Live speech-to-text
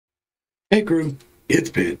Hey crew, it's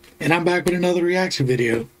Pit, and I'm back with another reaction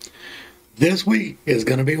video. This week is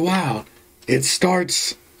gonna be wild. It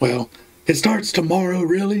starts tomorrow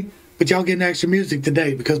really, but y'all getting extra music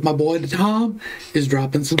today because my boy Tom is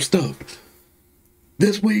dropping some stuff.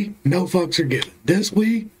 This week, no fucks are given. This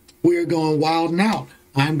week, we're going wild and out.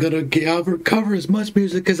 I'm gonna cover as much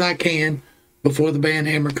music as I can before the band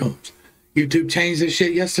hammer comes. YouTube changed this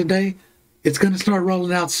shit yesterday. It's gonna start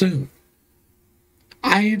rolling out soon.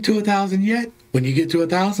 I ain't to 1,000 yet. When you get to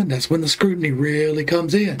 1,000, that's when the scrutiny really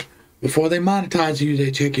comes in. Before they monetize you, they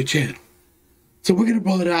check your channel. So we're going to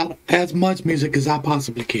roll it out as much music as I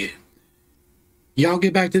possibly can. Y'all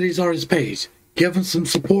get back to these artists' page. Give them some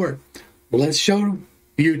support. Let's show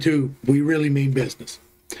YouTube we really mean business.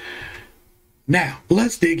 Now,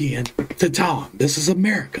 let's dig in to Tom. This is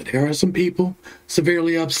America. There are some people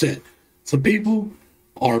severely upset. Some people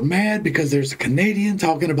are mad because there's a Canadian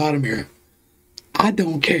talking about America. I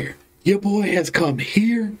don't care. Your boy has come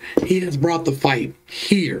here. He has brought the fight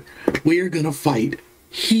here. We are going to fight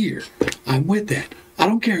here. I'm with that. I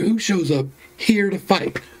don't care who shows up here to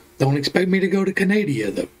fight. Don't expect me to go to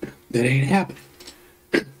Canada, though. That ain't happening.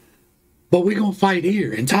 But we're going to fight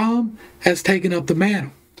here. And Tom has taken up the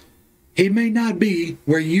mantle. He may not be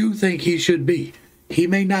where you think he should be. He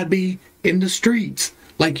may not be in the streets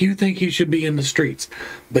like you think he should be in the streets.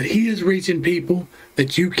 But he is reaching people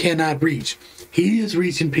that you cannot reach. He is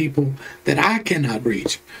reaching people that I cannot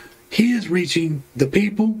reach. He is reaching the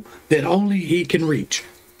people that only he can reach.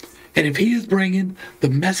 And if he is bringing the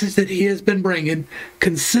message that he has been bringing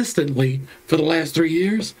consistently for the last 3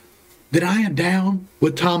 years, then I am down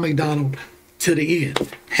with Tom MacDonald to the end.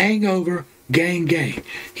 Hangover, gang, gang.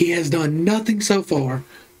 He has done nothing so far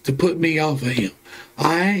to put me off of him.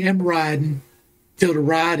 I am riding till the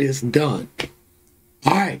ride is done.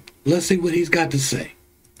 All right, let's see what he's got to say.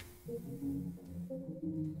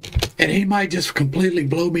 And he might just completely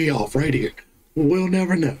blow me off right here. We'll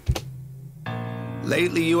never know.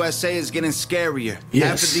 Lately, USA is getting scarier.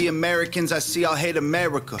 Yes. Half of the Americans I see all hate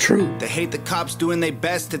America. True. They hate the cops doing their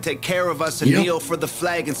best to take care of us and kneel for the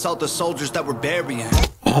flag and salt the soldiers that we're burying.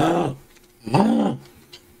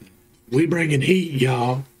 We bringing heat,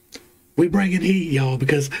 y'all. We bringing heat, y'all,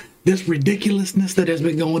 because this ridiculousness that has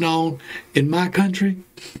been going on in my country,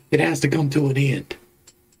 it has to come to an end.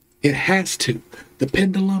 It has to. The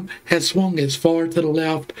pendulum has swung as far to the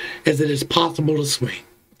left as it is possible to swing.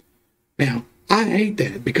 Now, I hate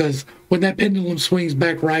that because when that pendulum swings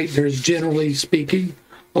back right, there's generally speaking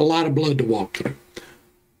a lot of blood to walk through.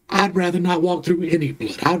 I'd rather not walk through any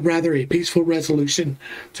blood. I'd rather a peaceful resolution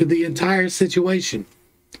to the entire situation.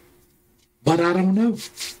 But I don't know.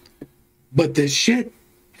 But this shit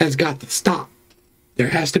has got to stop. There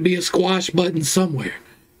has to be a squash button somewhere.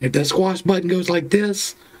 If that squash button goes like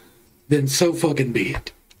this, then so fucking be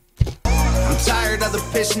it. I'm tired of the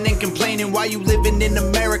pissing and complaining. Why you living in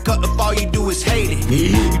America if all you do is hate it?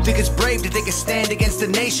 Yeah. You think it's brave to take a stand against the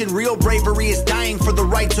nation? Real bravery is dying for the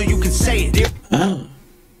right so you can say it.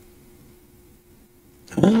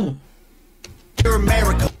 You're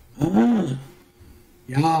America.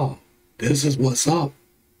 Y'all, this is what's up.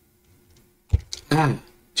 I,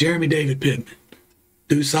 Jeremy David Pittman,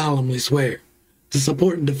 do solemnly swear to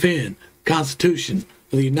support and defend the Constitution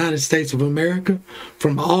of the United States of America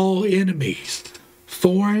from all enemies,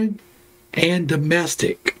 foreign and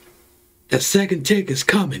domestic. That second tick is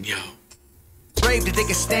coming, y'all. Brave to take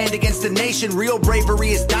a stand against the nation. Real bravery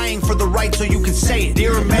is dying for the right so you can say it.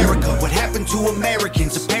 Dear America, what happened to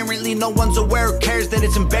Americans? Apparently no one's aware or cares that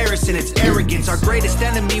it's embarrassing. It's arrogance. Our greatest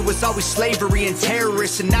enemy was always slavery and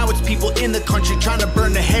terrorists, and now it's people in the country trying to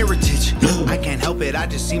burn the heritage. I can't help it, I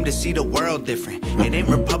just seem to see the world different. It ain't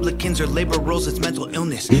Republicans or liberals, it's mental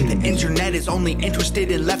illness. The internet is only interested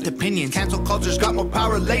in left opinions. Cancel culture's got more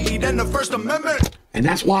power lately than the First Amendment. And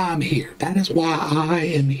that's why I'm here. That is why I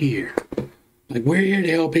am here. Like, we're here to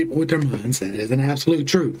help people with their minds. That is an absolute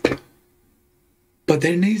truth. But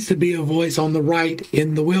there needs to be a voice on the right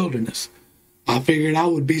in the wilderness. I figured I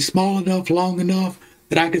would be small enough, long enough,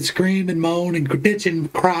 that I could scream and moan and bitch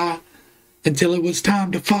and cry until it was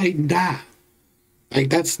time to fight and die. Like,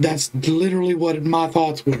 that's literally what my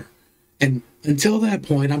thoughts were. And until that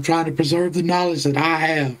point, I'm trying to preserve the knowledge that I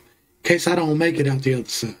have in case I don't make it out the other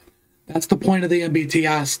side. That's the point of the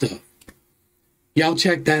MBTI stuff. Y'all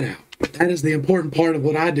check that out. That is the important part of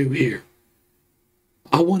what I do here.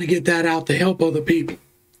 I want to get that out to help other people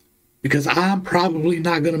because I'm probably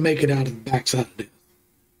not going to make it out of the backside of this.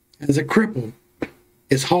 As a cripple,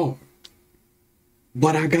 it's hard.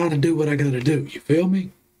 But I got to do what I got to do. You feel me?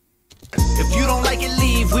 If you don't like it,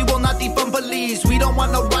 leave. We will not defund police. We don't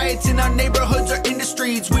want no riots in our neighborhoods or in the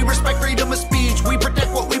streets. We respect freedom of speech. We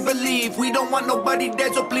protect what we believe. We don't want nobody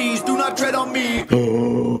dead, so please do not tread on me.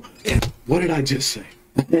 Oh, what did I just say?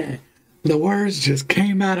 The words just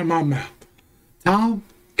came out of my mouth. Tom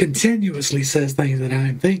continuously says things that I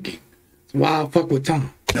am thinking. That's why I fuck with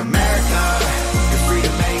Tom. In America, your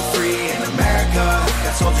freedom ain't free. In America,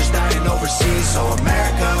 got soldiers dying overseas. So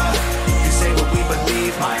America, you can say what we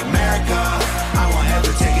believe. My America, I won't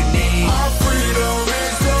ever take a knee. Our freedom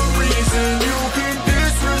is the reason you can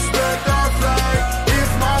disrespect our flag. If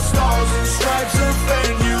my stars and stripes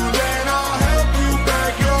offend you, then I'll help you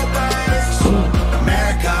pack your bags.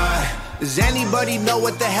 America, does anybody know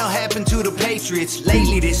what the hell happened to the Patriots?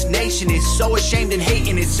 Lately this nation is so ashamed and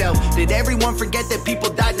hating itself. Did everyone forget that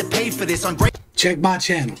people died to pay for this? Check my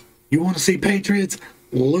channel. You want to see Patriots?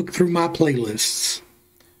 Look through my playlists.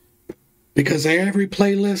 Because every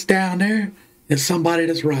playlist down there is somebody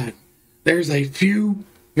that's riding. There's a few,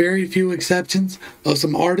 very few exceptions of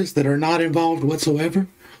some artists that are not involved whatsoever.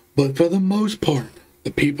 But for the most part,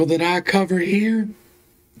 the people that I cover here,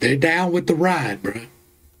 they're down with the ride, bro.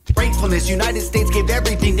 Gratefulness, United States gave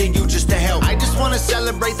everything to you just to help. I just want to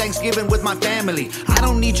celebrate Thanksgiving with my family. I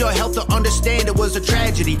don't need your help to understand it was a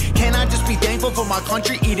tragedy. Can I just be thankful for my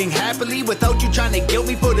country eating happily without you trying to guilt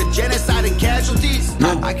me for the genocide and casualties?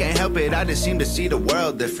 I can't help it, I just seem to see the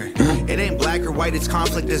world different. It ain't black or white, it's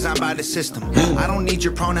conflict designed by the system. I don't need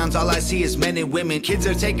your pronouns, all I see is men and women. Kids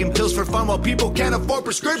are taking pills for fun while people can't afford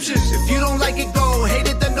prescriptions. If you don't like it, go. Hate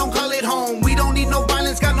it, then don't call it home. We don't need no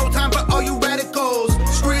violence, got no time for all you radicals.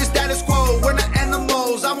 Screw your status quo, we're not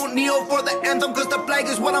animals. I won't kneel for the anthem, cause the flag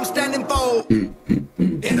is what I'm standing for.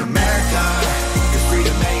 In America, your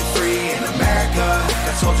freedom ain't free. In America,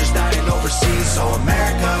 got soldiers dying overseas. So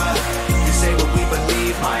America, you can say what we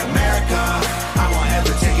believe. My America, I won't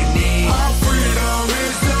ever take a knee. Our freedom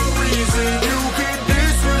is the reason you can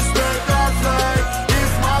disrespect our flag.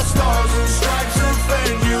 If my stars and stripes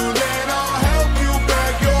offend you, then I'll help you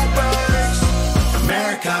pack your bags.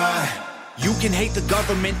 America, you can hate the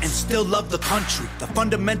government and still love the country. The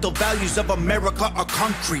fundamental values of America are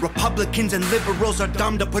concrete. Republicans and liberals are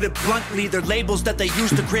dumb, to put it bluntly. They're labels that they use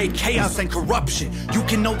to create chaos and corruption. You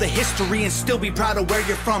can know the history and still be proud of where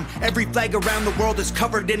you're from. Every flag around the world is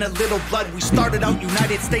covered in a little blood. We started out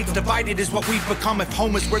United States divided is what we've become. If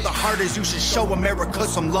home is where the heart is, you should show America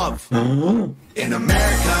some love. In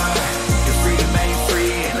America, your freedom ain't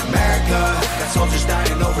free. In America, got soldiers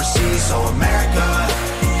dying overseas. So America,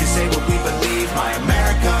 you say what we believe. My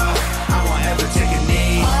America, I won't ever take a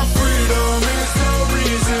knee. Our freedom is the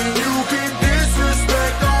reason you can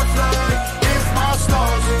disrespect our flag. If my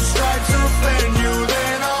stars and stripes offend you,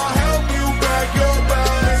 then I'll help you pack your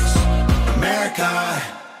bags. America.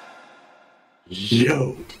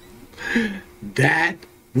 Yo, that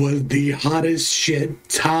was the hottest shit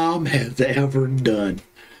Tom has ever done.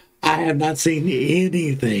 I have not seen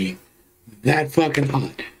anything that fucking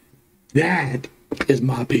hot. That is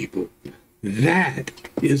my people. That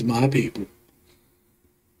is my people.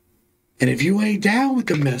 And if you ain't down with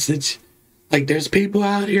the message, like there's people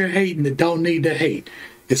out here hating that don't need to hate.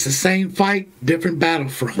 It's the same fight, different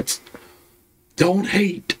battlefronts. Don't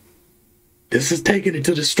hate. This is taking it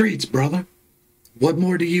to the streets, brother. What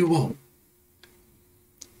more do you want?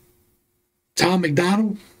 Tom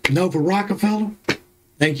MacDonald, Nova Rockefeller,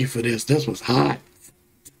 thank you for this. This was hot.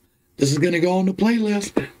 This is going to go on the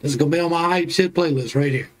playlist. This is going to be on my hype shit playlist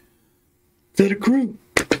right here. To the crew,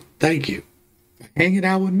 thank you for hanging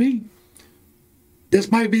out with me.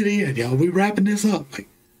 This might be the end, y'all. We wrapping this up. Like,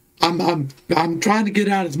 I'm trying to get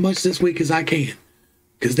out as much this week as I can,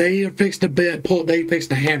 because they are fixing to bed, they fixing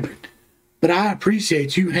to hammer it. But I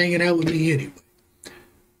appreciate you hanging out with me anyway.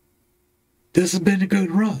 This has been a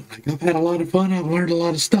good run. Like, I've had a lot of fun. I've learned a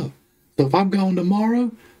lot of stuff. So if I'm gone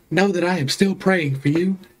tomorrow, know that I am still praying for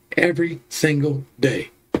you every single day.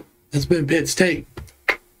 That's been Pitt's Take.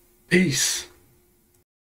 Peace.